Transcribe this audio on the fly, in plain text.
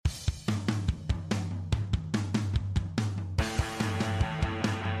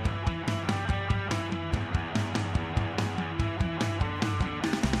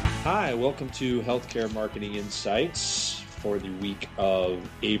Hi, welcome to Healthcare Marketing Insights for the week of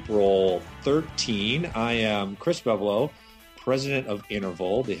April 13. I am Chris Bevelo, president of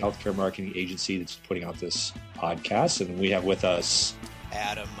Interval, the healthcare marketing agency that's putting out this podcast. And we have with us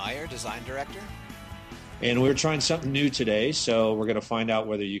Adam Meyer, design director. And we're trying something new today, so we're going to find out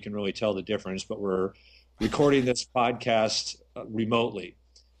whether you can really tell the difference. But we're recording this podcast remotely,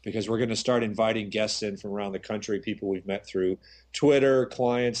 because we're going to start inviting guests in from around the country, people we've met through Twitter,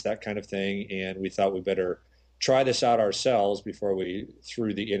 clients, that kind of thing. And we thought we better try this out ourselves before we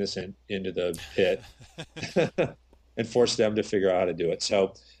threw the innocent into the pit and force them to figure out how to do it.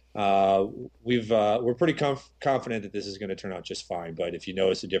 So we're pretty confident that this is going to turn out just fine. But if you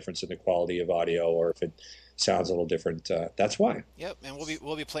notice a difference in the quality of audio, or if it sounds a little different, that's why. Yep, and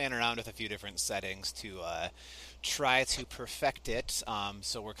we'll be playing around with a few different settings to try to perfect it.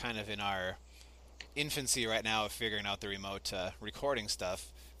 So we're kind of in our infancy right now of figuring out the remote recording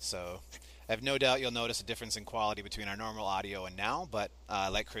stuff. So I have no doubt you'll notice a difference in quality between our normal audio and now. But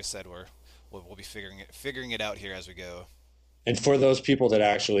like Chris said, we'll be figuring it out here as we go. And for those people that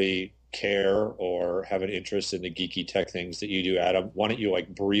actually care or have an interest in the geeky tech things that you do, Adam, why don't you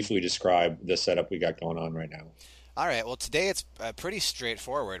briefly describe the setup we got going on right now? All right. Well, today it's pretty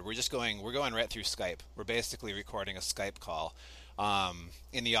straightforward. We're going right through Skype. We're basically recording a Skype call.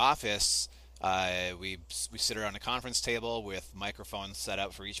 In the office, we sit around a conference table with microphones set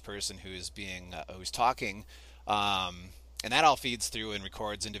up for each person who's talking. And that all feeds through and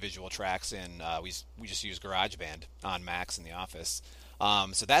records individual tracks in, we just use GarageBand on Macs in the office.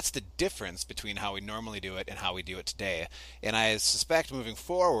 So that's the difference between how we normally do it and how we do it today. And I suspect moving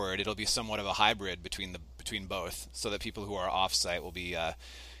forward, it'll be somewhat of a hybrid between both, so that people who are off-site will be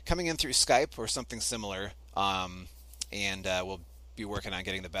coming in through Skype or something similar, and we'll be working on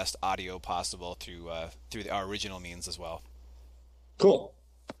getting the best audio possible through our original means as well. Cool.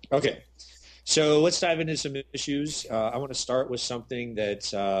 Okay. So let's dive into some issues. I want to start with something that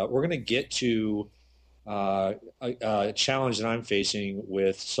we're going to get to a challenge that I'm facing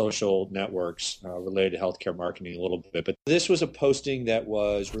with social networks related to healthcare marketing a little bit. But this was a posting that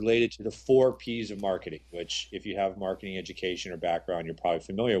was related to the 4 Ps of marketing, which if you have marketing education or background, you're probably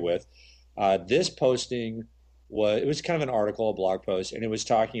familiar with. This posting was kind of an article, a blog post, and it was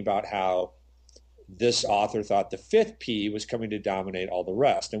talking about how this author thought the 5th P was coming to dominate all the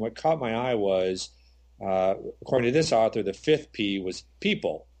rest. And what caught my eye was, according to this author, the 5th P was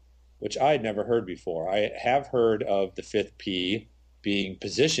people, which I had never heard before. I have heard of the 5th P being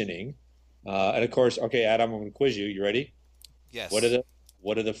positioning. And of course, okay, Adam, I'm going to quiz you. You ready? Yes. What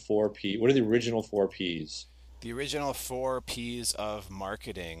are the 4 P? What are the original 4 Ps? The original 4 Ps of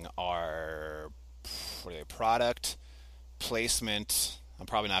marketing are product, placement. I'm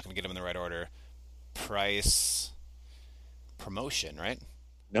probably not going to get them in the right order. Price, promotion, right?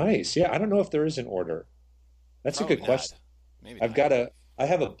 Nice. Yeah, I don't know if there is an order. That's Probably a good question. Maybe I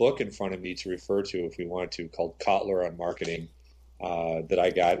have a book in front of me to refer to if we want to, called Kotler on Marketing, that I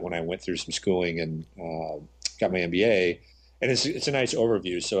got when I went through some schooling and got my MBA. And it's a nice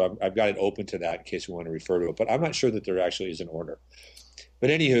overview, so I've got it open to that in case we want to refer to it. But I'm not sure that there actually is an order. But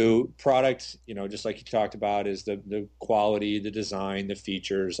anywho, product, just like you talked about, is the quality, the design, the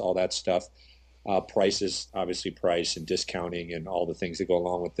features, all that stuff. Prices, obviously price and discounting and all the things that go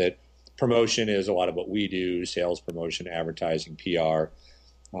along with it. Promotion is a lot of what we do, sales, promotion, advertising, PR,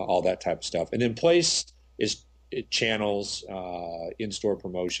 all that type of stuff. And then place is channels, in-store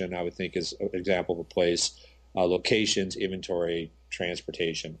promotion, I would think is an example of a place, locations, inventory,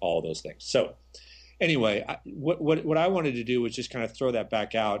 transportation, all those things. So anyway, what I wanted to do was just kind of throw that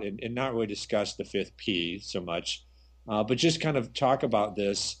back out and not really discuss the 5th P so much, but just kind of talk about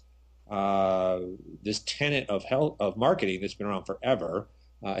this tenet of marketing that's been around forever.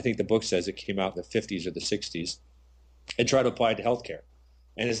 I think the book says it came out in the 50s or the 60s, and try to apply it to healthcare.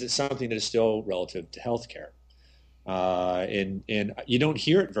 And is it something that is still relative to healthcare? And you don't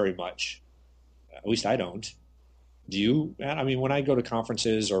hear it very much. At least I don't. Do you? I mean, when I go to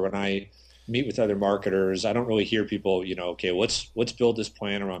conferences or when I meet with other marketers, I don't really hear people, okay, let's build this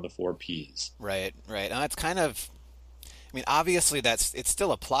plan around the 4 Ps. Right. And that's kind of, obviously it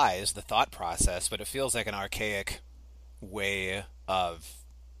still applies, the thought process, but it feels like an archaic way of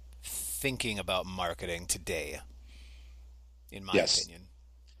thinking about marketing today, in my opinion.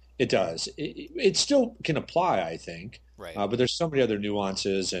 It does. It still can apply, I think. Right. But there's so many other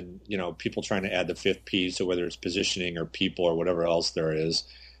nuances and, people trying to add the 5th P, so whether it's positioning or people or whatever else there is,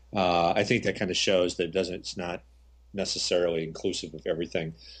 I think that kind of shows that it's not necessarily inclusive of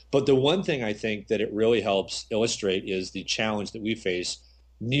everything. But the one thing I think that it really helps illustrate is the challenge that we face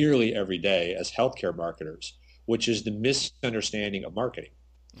nearly every day as healthcare marketers, which is the misunderstanding of marketing.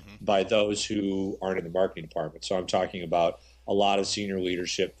 by those who aren't in the marketing department. So I'm talking about a lot of senior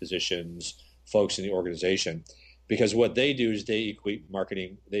leadership positions, folks in the organization, because what they do is they equate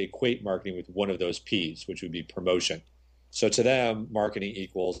marketing with one of those P's, which would be promotion. So to them, marketing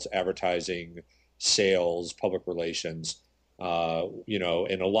equals advertising, sales, public relations,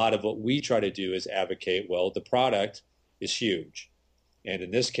 and a lot of what we try to do is advocate, well, the product is huge. And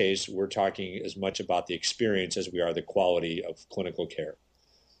in this case, we're talking as much about the experience as we are the quality of clinical care.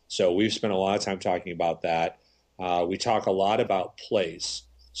 So we've spent a lot of time talking about that. We talk a lot about place.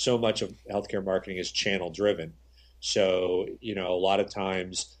 So much of healthcare marketing is channel driven. So, a lot of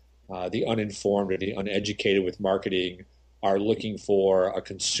times the uninformed or the uneducated with marketing are looking for a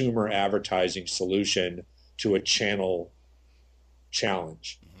consumer advertising solution to a channel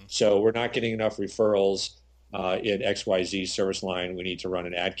challenge. So we're not getting enough referrals in XYZ service line. We need to run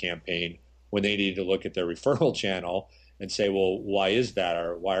an ad campaign when they need to look at their referral channel and say, well, why is that?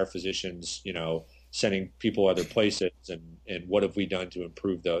 Or why are physicians, sending people other places? And what have we done to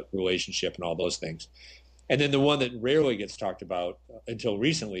improve the relationship and all those things? And then the one that rarely gets talked about until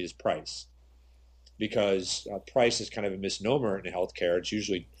recently is price, because price is kind of a misnomer in healthcare. It's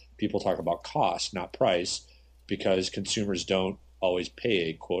usually people talk about cost, not price, because consumers don't always pay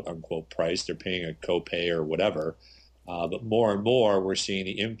a quote unquote price. They're paying a copay or whatever. But more and more, we're seeing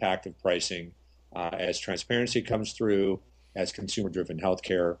the impact of pricing as transparency comes through, as consumer-driven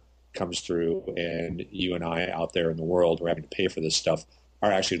healthcare comes through, and you and I out there in the world who are having to pay for this stuff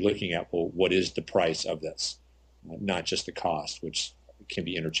are actually looking at, well, what is the price of this? Not just the cost, which can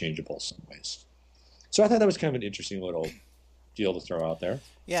be interchangeable in some ways. So I thought that was kind of an interesting little deal to throw out there.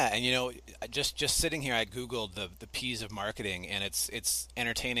 Yeah, and just sitting here, I Googled the P's of marketing, and it's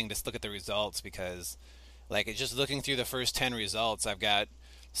entertaining to look at the results because, like, it's just looking through the first 10 results, I've got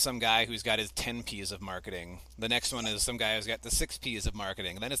some guy who's got his 10 P's of marketing. The next one is some guy who's got the 6 P's of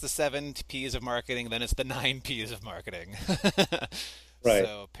marketing. Then it's the 7 P's of marketing. Then it's the 9 P's of marketing. Right.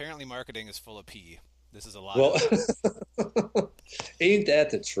 So apparently marketing is full of P. This is a lot. Well, ain't that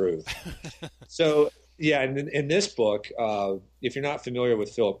the truth? So, yeah, in this book, if you're not familiar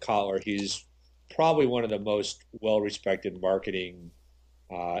with Philip Kotler, he's probably one of the most well-respected marketing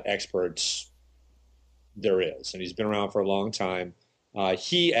experts there is, and he's been around for a long time.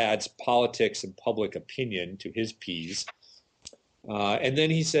 He adds politics and public opinion to his P's. And then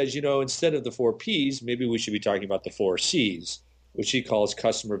he says, instead of the 4 P's, maybe we should be talking about the 4 C's, which he calls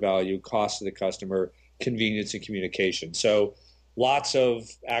customer value, cost to the customer, convenience, and communication. So lots of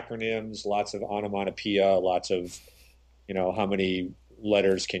acronyms, lots of onomatopoeia, lots of, how many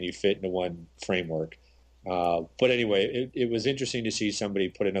letters can you fit into one framework. But anyway, it was interesting to see somebody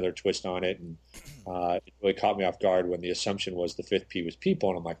put another twist on it, and it really caught me off guard when the assumption was the 5th P was people,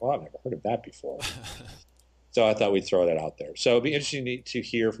 and I'm like, well, I've never heard of that before. So I thought we'd throw that out there. So it'd be interesting to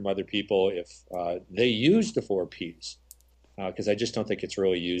hear from other people if they use the 4 Ps, because I just don't think it's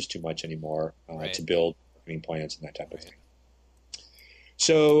really used too much anymore Right. to build marketing plans and that type of thing.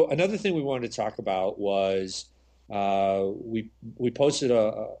 So another thing we wanted to talk about was we posted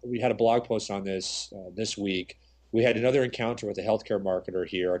we had a blog post on this week. We had another encounter with a healthcare marketer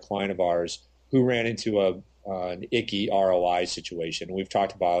here, a client of ours, who ran into an icky ROI situation. And we've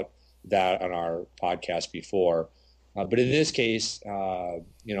talked about that on our podcast before. But in this case,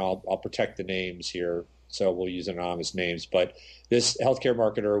 I'll protect the names here, so we'll use anonymous names. But this healthcare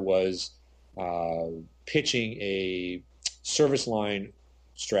marketer was pitching a service line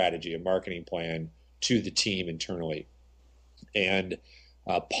strategy, a marketing plan to the team internally. And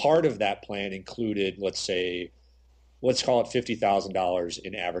part of that plan included, let's call it $50,000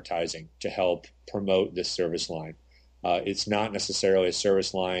 in advertising to help promote this service line. It's not necessarily a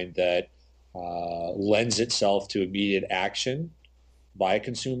service line that lends itself to immediate action by a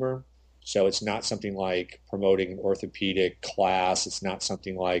consumer. So it's not something like promoting an orthopedic class. It's not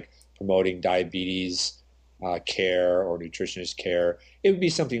something like promoting diabetes care or nutritionist care. It would be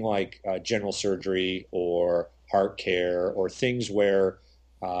something like general surgery or heart care or things where,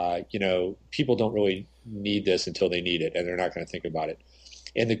 people don't really need this until they need it, and they're not going to think about it.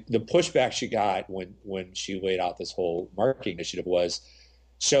 And the pushback she got when she laid out this whole marketing initiative was,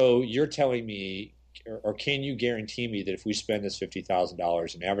 so you're telling me, or can you guarantee me that if we spend this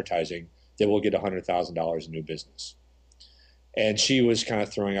 $50,000 in advertising, that we'll get $100,000 in new business? And she was kind of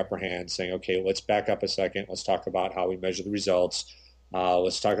throwing up her hands saying, okay, let's back up a second. Let's talk about how we measure the results.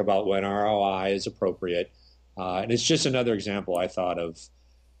 Let's talk about when ROI is appropriate. And it's just another example, I thought, of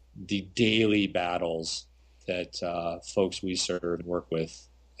the daily battles that folks we serve and work with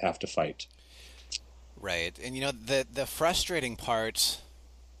have to fight. Right. And the frustrating part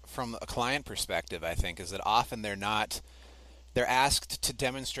from a client perspective, I think, is that often they're not they're asked to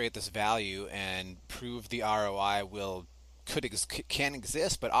demonstrate this value and prove the ROI can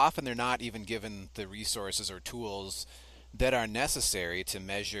exist, but often they're not even given the resources or tools that are necessary to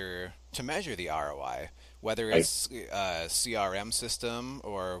measure the ROI, whether Right. it's a CRM system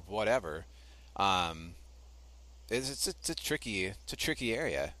or whatever. Um, it's a tricky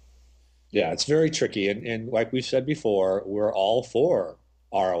area. Yeah, it's very tricky. And like we've said before, we're all for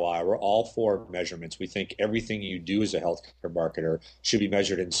ROI. We're all for measurements. We think everything you do as a healthcare marketer should be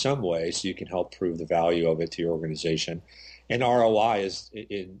measured in some way so you can help prove the value of it to your organization. And ROI is,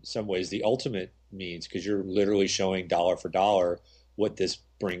 in some ways, the ultimate means because you're literally showing dollar for dollar what this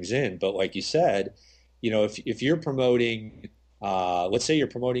brings in. But like you said, if you're promoting, let's say you're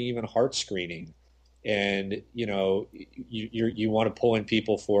promoting even heart screening, and you want to pull in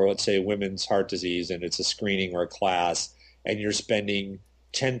people for, let's say, women's heart disease, and it's a screening or a class, and you're spending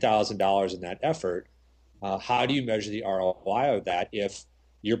 $10,000 in that effort. How do you measure the ROI of that if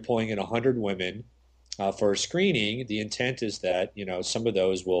you're pulling in 100 women for a screening? The intent is that some of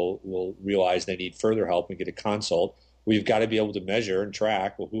those will realize they need further help and get a consult. We've got to be able to measure and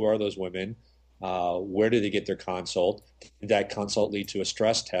track, well, who are those women? Where do they get their consult? Did that consult lead to a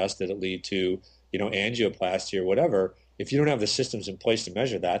stress test? Did it lead to angioplasty or whatever? If you don't have the systems in place to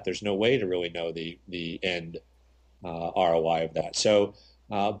measure that, there's no way to really know the end ROI of that. So,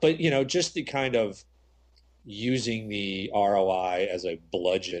 but just the kind of using the ROI as a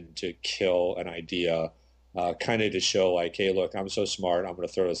bludgeon to kill an idea, kind of to show like, hey, look, I'm so smart, I'm going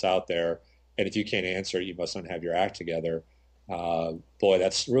to throw this out there, and if you can't answer it, you must not have your act together. Boy,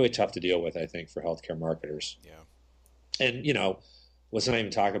 that's really tough to deal with, I think, for healthcare marketers. Yeah. And let's not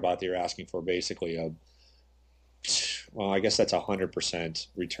even talk about that you're asking for basically well, I guess that's 100%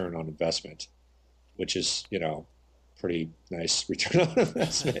 return on investment, which is, pretty nice return on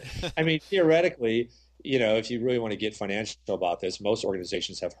investment. I mean, theoretically, if you really want to get financial about this, most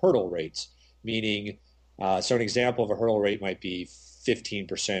organizations have hurdle rates, meaning, so an example of a hurdle rate might be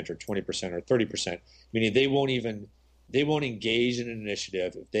 15% or 20% or 30%, meaning they won't engage in an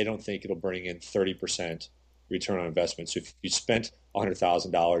initiative if they don't think it'll bring in 30% return on investment. So if you spent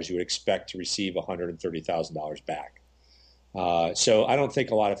 $100,000, you would expect to receive $130,000 back. So I don't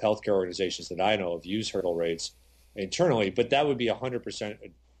think a lot of healthcare organizations that I know of use hurdle rates internally, but that would be 100%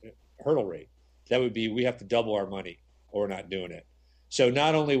 hurdle rate. That would be, we have to double our money or we're not doing it. So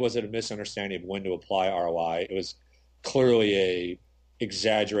not only was it a misunderstanding of when to apply ROI, it was clearly a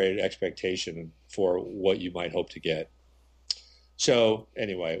exaggerated expectation for what you might hope to get. So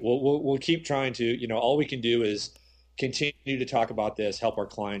anyway, we'll keep trying to, all we can do is continue to talk about this, help our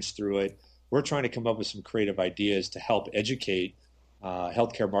clients through it. We're trying to come up with some creative ideas to help educate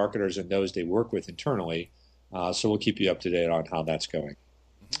healthcare marketers and those they work with internally. So we'll keep you up to date on how that's going.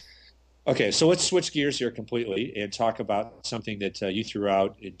 Okay, so let's switch gears here completely and talk about something that you threw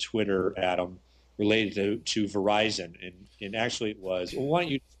out in Twitter, Adam, related to Verizon. And actually it was, well, why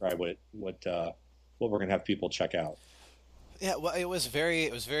don't you describe what we're going to have people check out? Yeah, well, it was very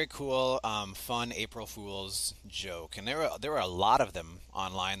cool, fun April Fool's joke, and there were a lot of them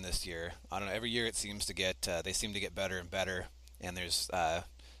online this year. I don't know. Every year it seems to get they seem to get better and better, and there's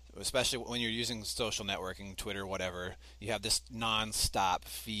especially when you're using social networking, Twitter, whatever, you have this non-stop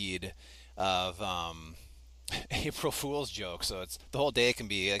feed of April Fool's jokes. So it's the whole day can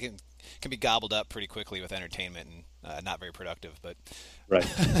be gobbled up pretty quickly with entertainment and not very productive. But Right.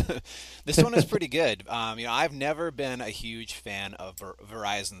 this one is pretty good. I've never been a huge fan of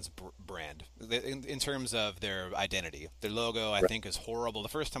Verizon's brand in terms of their identity. Their logo, I Right. think, is horrible. The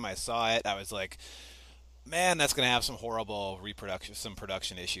first time I saw it, I was like, man, that's going to have some horrible some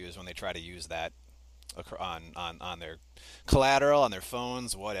production issues when they try to use that on their collateral, on their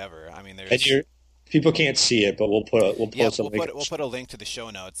phones, whatever. I mean, And there's people can't see it, but we'll Yep, post a link. we'll put a link to the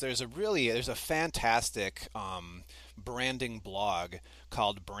show notes. There's a fantastic branding blog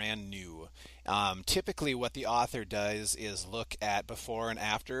called Brand New. Typically, what the author does is look at before and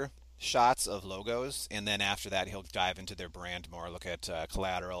after shots of logos, and then after that, he'll dive into their brand more, look at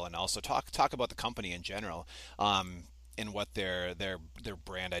collateral, and also talk about the company in general, and what their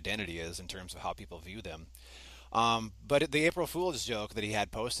brand identity is in terms of how people view them. But the April Fool's joke that he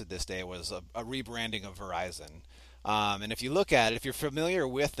had posted this day was a rebranding of Verizon. And if you look at it, if you're familiar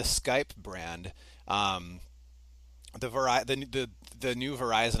with the Skype brand, the new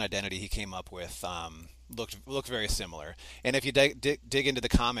Verizon identity he came up with looked very similar. And if you dig into the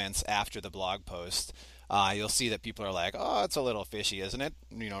comments after the blog post, you'll see that people are like, "Oh, it's a little fishy, isn't it?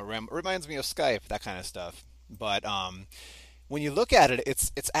 Reminds me of Skype, that kind of stuff." But when you look at it,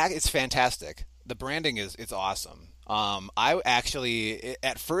 it's fantastic. The branding is it's awesome. I actually,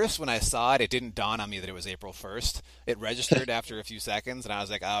 at first when I saw it, it didn't dawn on me that it was April 1st. It registered after a few seconds, and I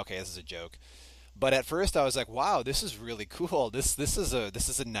was like, oh, okay, this is a joke. But at first I was like, wow, this is really cool. This is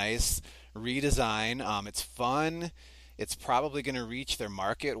a nice redesign. It's fun. It's probably going to reach their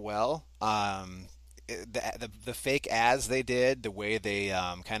market well. The fake ads they did, the way they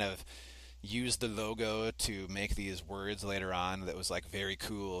kind of used the logo to make these words later on that was like very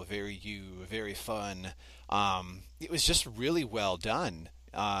cool, very you, very fun. It was just really well done.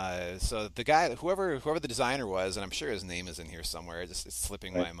 So the guy, whoever the designer was, and I'm sure his name is in here somewhere. It's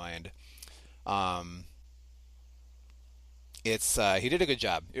slipping my mind. Um, it's he did a good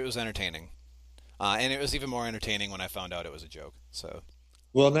job. It was entertaining, and it was even more entertaining when I found out it was a joke. So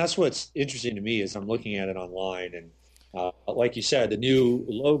Well, and that's what's interesting to me is I'm looking at it online, and like you said, the new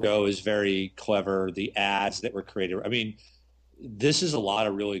logo is very clever. The ads that were created, I mean, this is a lot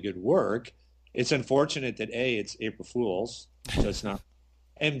of really good work. It's unfortunate that A, it's April Fool's, so it's not,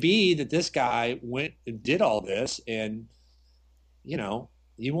 and B, that this guy went and did all this, and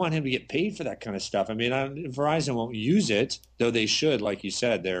you want him to get paid for that kind of stuff. I mean, Verizon won't use it, though they should. Like you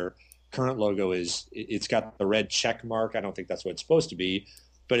said, their current logo it's got the red check mark. I don't think that's what it's supposed to be,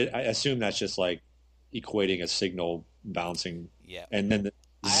 but I assume that's just like equating a signal bouncing. yeah, And then the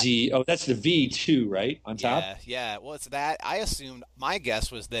Z, oh, that's the V too, right? On top? yeah. Well, it's that. I assumed my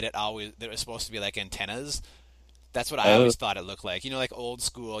guess was that it was supposed to be like antennas. That's what I Oh, always thought it looked like. Like old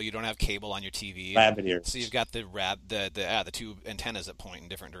school. You don't have cable on your TV, rabbit so ears. you've got the two antennas that point in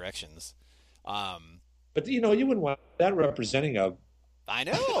different directions. Um, But you wouldn't want that representing a I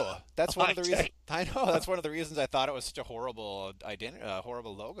know. That's one high of the reasons. tech. I know. That's one of the reasons I thought it was such a horrible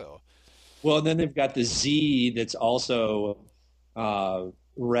horrible logo. Well, and then they've got the Z that's also uh,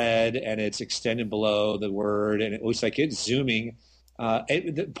 red and it's extended below the word, and it looks like it's zooming.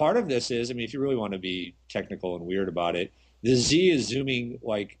 Part of this is, I mean, if you really want to be technical and weird about it, the Z is zooming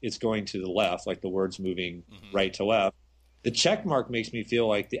like it's going to the left, like the word's moving Hmm. right to left. The check mark makes me feel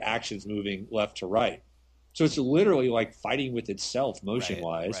like the action's moving left to right. So it's literally like fighting with itself motion Right,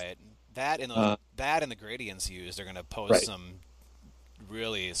 wise. right. That and the gradients used are going to pose Right.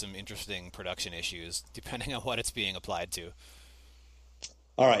 some interesting production issues depending on what it's being applied to.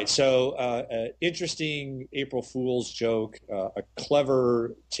 All right, so interesting April Fool's joke, a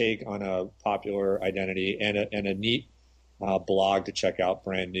clever take on a popular identity, and a neat blog to check out,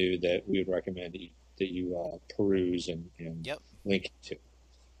 brand new, that we would recommend that you peruse and Yep. link to.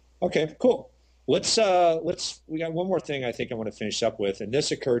 Okay, cool. Let's we got one more thing I think I want to finish up with, and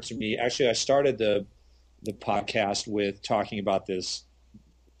this occurred to me. Actually, I started the podcast with talking about this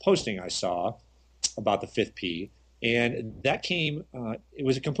posting I saw about the fifth P, and that came. It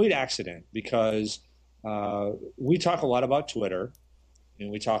was a complete accident because we talk a lot about Twitter,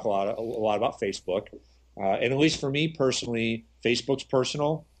 and we talk a lot about Facebook, and at least for me personally, Facebook's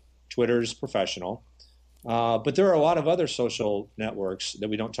personal, Twitter's professional. But there are a lot of other social networks that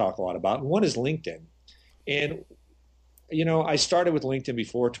we don't talk a lot about, and one is LinkedIn. And I started with LinkedIn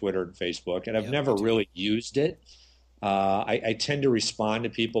before Twitter and Facebook, and I've Yep. Me never too. really used it. I tend to respond to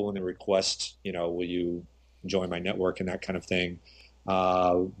people when they request, will you join my network and that kind of thing.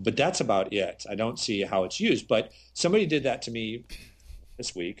 But that's about it. I don't see how it's used. But somebody did that to me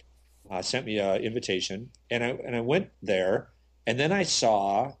this week, sent me an invitation, and I went there, and then I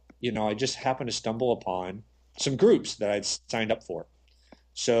saw, I just happened to stumble upon some groups that I'd signed up for.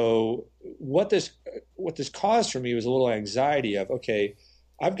 So what this caused for me was a little anxiety of, okay,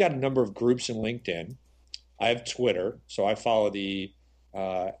 I've got a number of groups in LinkedIn. I have Twitter, so I follow the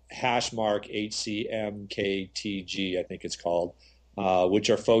hashmark HCMKTG, I think it's called, which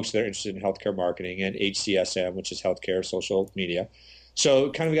are folks that are interested in healthcare marketing, and HCSM, which is healthcare social media.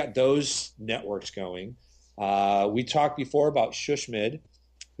 So kind of got those networks going. We talked before about Shushmid,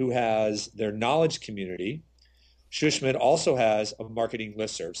 who has their knowledge community. Shushmid also has a marketing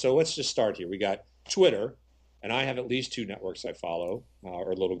listserv. So let's just start here. We got Twitter, and I have at least two networks I follow,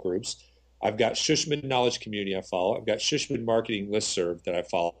 or little groups. I've got Shushmid Knowledge Community I follow. I've got Shushmid Marketing Listserv that I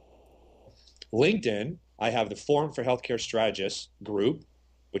follow. LinkedIn, I have the Forum for Healthcare Strategists group,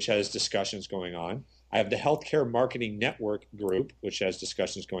 which has discussions going on. I have the Healthcare Marketing Network group, which has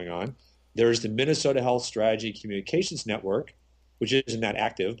discussions going on. There's the Minnesota Health Strategy Communications Network, which isn't that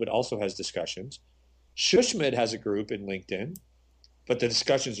active, but also has discussions. Shushmid has a group in LinkedIn, but the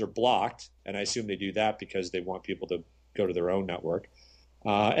discussions are blocked, and I assume they do that because they want people to go to their own network.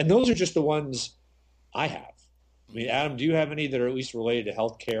 And those are just the ones I have. I mean, Adam, do you have any that are at least related to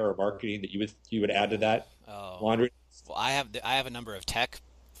healthcare or marketing that you would add to that Oh, laundry? well, I have a number of tech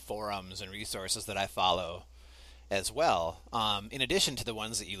forums and resources that I follow as well, in addition to the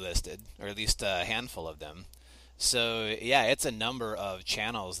ones that you listed, or at least a handful of them. So yeah, it's a number of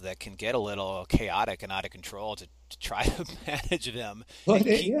channels that can get a little chaotic and out of control to try to manage them But and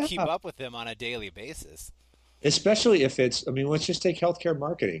it, keep yeah, up with them on a daily basis. especially if it's, I mean, let's just take healthcare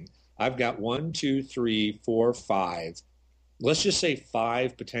marketing. I've got one, two, three, four, five. Let's just say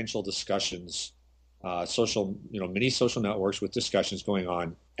five potential discussions, social, mini social networks with discussions going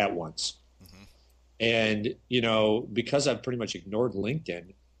on at once. Hmm. And, because I've pretty much ignored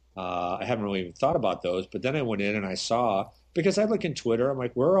LinkedIn, I haven't really even thought about those. But then I went in and I saw, because I look in Twitter, I'm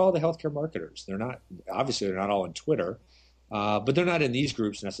like, where are all the healthcare marketers? They're not, obviously, they're not all on Twitter, but they're not in these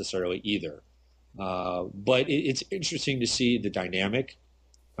groups necessarily either. But it's interesting to see the dynamic.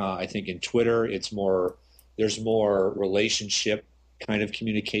 I think in Twitter, there's more relationship kind of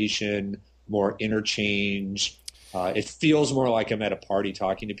communication, more interchange. It feels more like I'm at a party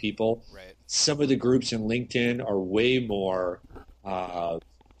talking to people. Right. Some of the groups in LinkedIn are way more uh,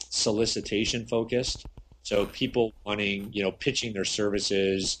 solicitation focused. So people wanting, pitching their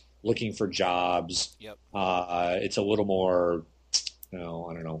services, looking for jobs. Yep. It's a little more, I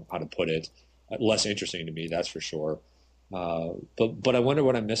don't know how to put it, less interesting to me, that's for sure. But I wonder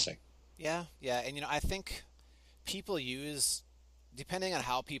what I'm missing. Yeah, yeah, and I think people use, depending on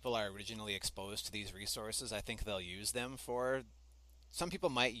how people are originally exposed to these resources, I think they'll use them for. Some people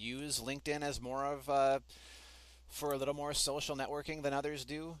might use LinkedIn as more of for a little more social networking than others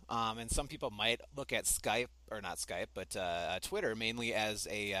do, and some people might look at Skype or not Skype, but Twitter mainly as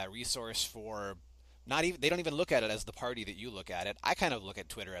a resource for. Not even they don't even look at it as the party that you look at it. I kind of look at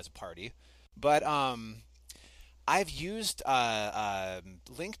Twitter as a party, but I've used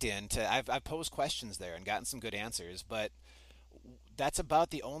LinkedIn I've posed questions there and gotten some good answers, but that's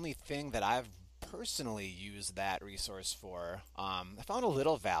about the only thing that I've personally used that resource for. I found a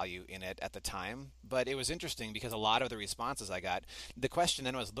little value in it at the time, but it was interesting because a lot of the responses I got, the question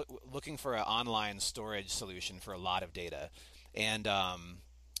then was looking for an online storage solution for a lot of data, and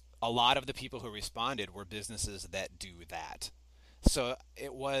a lot of the people who responded were businesses that do that. So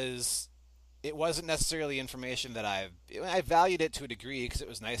it wasn't necessarily information that I valued it to a degree because it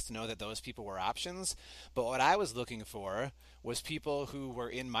was nice to know that those people were options. But what I was looking for was people who were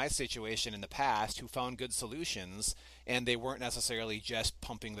in my situation in the past who found good solutions, and they weren't necessarily just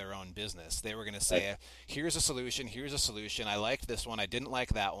pumping their own business. They were going to say, "Here's a solution. Here's a solution. I liked this one. I didn't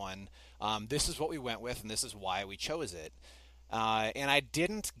like that one. This is what we went with, and this is why we chose it." And I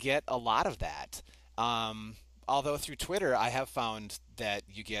didn't get a lot of that. Although through Twitter, I have found that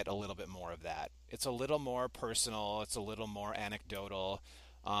you get a little bit more of that. It's a little more personal. It's a little more anecdotal.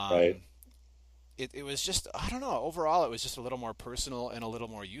 Right. It was just, I don't know. Overall, it was just a little more personal and a little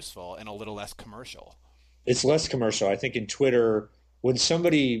more useful and a little less commercial. It's less commercial. I think in Twitter, when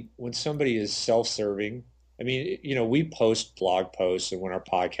somebody is self-serving, I mean, we post blog posts and when our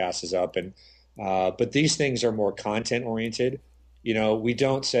podcast is up, and but these things are more content oriented. We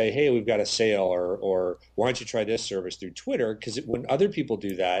don't say, "Hey, we've got a sale," or "Why don't you try this service through Twitter?" Because when other people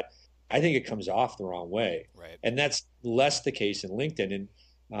do that, I think it comes off the wrong way, Right. and that's less the case in LinkedIn. And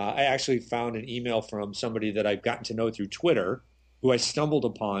I actually found an email from somebody that I've gotten to know through Twitter, who I stumbled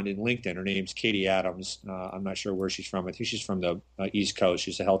upon in LinkedIn. Her name's Katie Adams. I'm not sure where she's from. I think she's from the East Coast.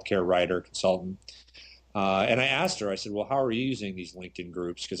 She's a healthcare writer, consultant. And I asked her, I said, "Well, how are you using these LinkedIn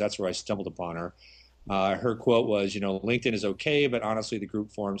groups?" Because that's where I stumbled upon her. Her quote was, "LinkedIn is okay, but honestly, the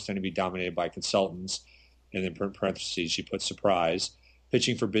group forums tend to be dominated by consultants." And in parentheses, she put surprise,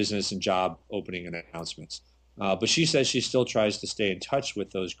 pitching for business and job opening announcements. But she says she still tries to stay in touch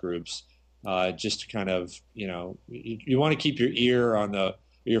with those groups, just to kind of, you want to keep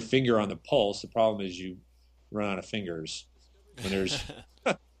your finger on the pulse. The problem is you run out of fingers when there's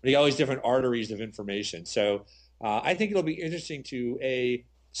all these different arteries of information. So I think it'll be interesting to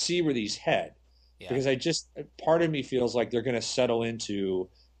see where these head, Yeah. because part of me feels like they're going to settle into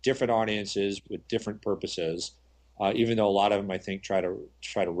different audiences with different purposes. Even though a lot of them, I think, try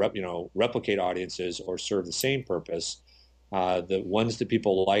to replicate audiences or serve the same purpose. The ones that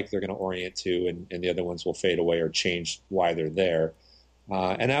people like, they're going to orient to, and the other ones will fade away or change why they're there.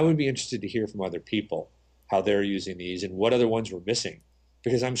 And I would be interested to hear from other people how they're using these and what other ones we're missing,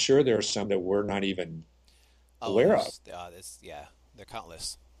 because I'm sure there are some that we're not even Oh, aware of. yeah, they're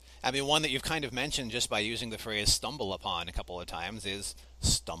countless. I mean, one that you've kind of mentioned just by using the phrase stumble upon a couple of times is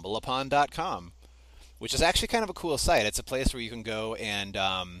stumbleupon.com, which is actually kind of a cool site. It's a place where you can go and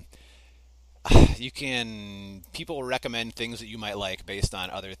people recommend things that you might like based on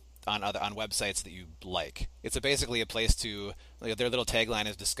on websites that you like. It's basically a place to, their little tagline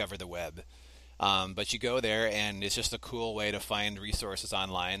is discover the web. But you go there, and it's just a cool way to find resources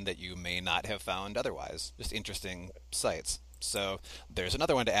online that you may not have found otherwise. Just interesting sites. So there's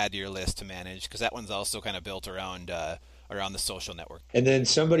another one to add to your list to manage, because that one's also kind of built around the social network. And then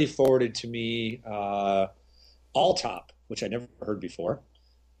somebody forwarded to me Alltop, which I never heard before,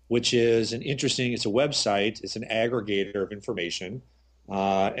 which is it's a website. It's an aggregator of information.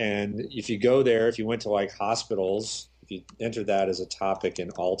 And if you go there, if you went to like hospitals, if you enter that as a topic in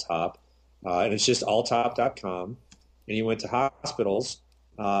Alltop, and it's just alltop.com, and you went to hospitals,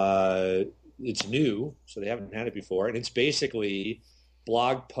 it's new, so they haven't had it before. And it's basically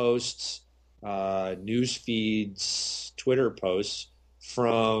blog posts, news feeds, Twitter posts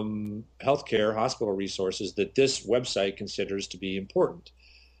from healthcare hospital resources that this website considers to be important.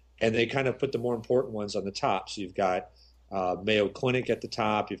 And they kind of put the more important ones on the top. So you've got Mayo Clinic at the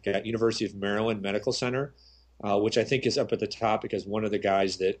top. You've got University of Maryland Medical Center, which I think is up at the top because one of the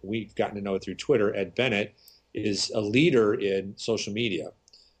guys that we've gotten to know through Twitter, Ed Bennett, is a leader in social media.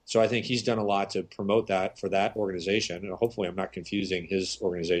 So I think he's done a lot to promote that for that organization. And hopefully I'm not confusing his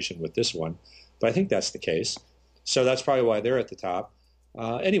organization with this one, but I think that's the case. So that's probably why they're at the top.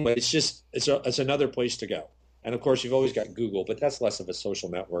 Anyway, it's another place to go. And of course, you've always got Google, but that's less of a social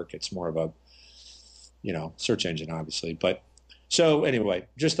network. It's more of a, search engine, obviously. But so anyway,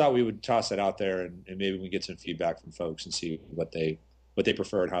 just thought we would toss it out there and maybe we get some feedback from folks and see what they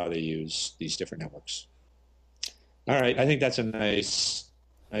prefer and how they use these different networks. All right, I think that's a nice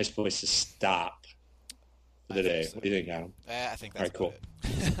place to stop for the day. So. What do you think, Adam? I think that's all right, cool.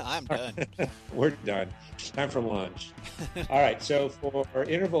 It. I'm done. We're done. Time for lunch. All right, so for our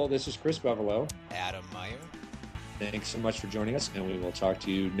interval, this is Chris Bevelo. Adam Meyer. Thanks so much for joining us, and we will talk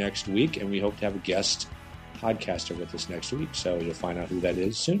to you next week, and we hope to have a guest podcaster with us next week, so you'll find out who that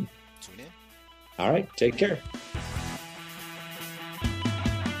is soon. Tune in. All right, take care.